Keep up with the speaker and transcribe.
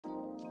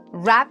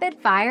Rapid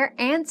fire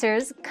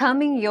answers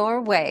coming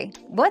your way.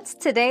 What's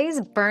today's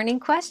burning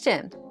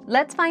question?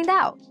 Let's find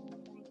out.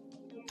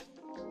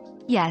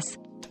 Yes,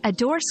 a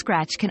door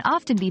scratch can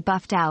often be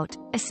buffed out,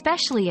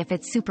 especially if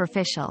it's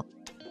superficial.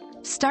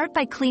 Start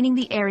by cleaning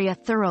the area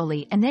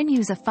thoroughly and then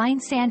use a fine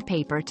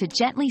sandpaper to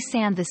gently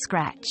sand the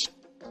scratch.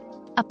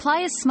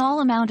 Apply a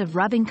small amount of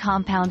rubbing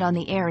compound on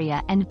the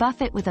area and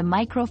buff it with a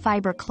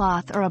microfiber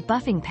cloth or a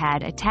buffing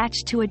pad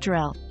attached to a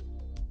drill.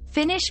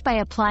 Finish by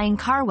applying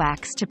car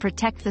wax to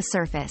protect the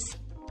surface.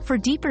 For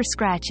deeper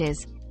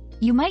scratches,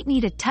 you might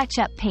need a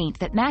touch-up paint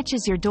that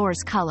matches your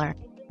door's color.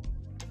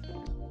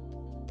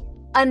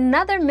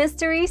 Another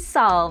mystery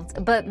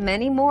solved, but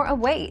many more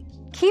await.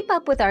 Keep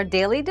up with our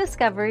daily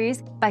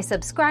discoveries by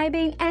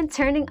subscribing and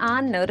turning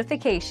on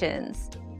notifications.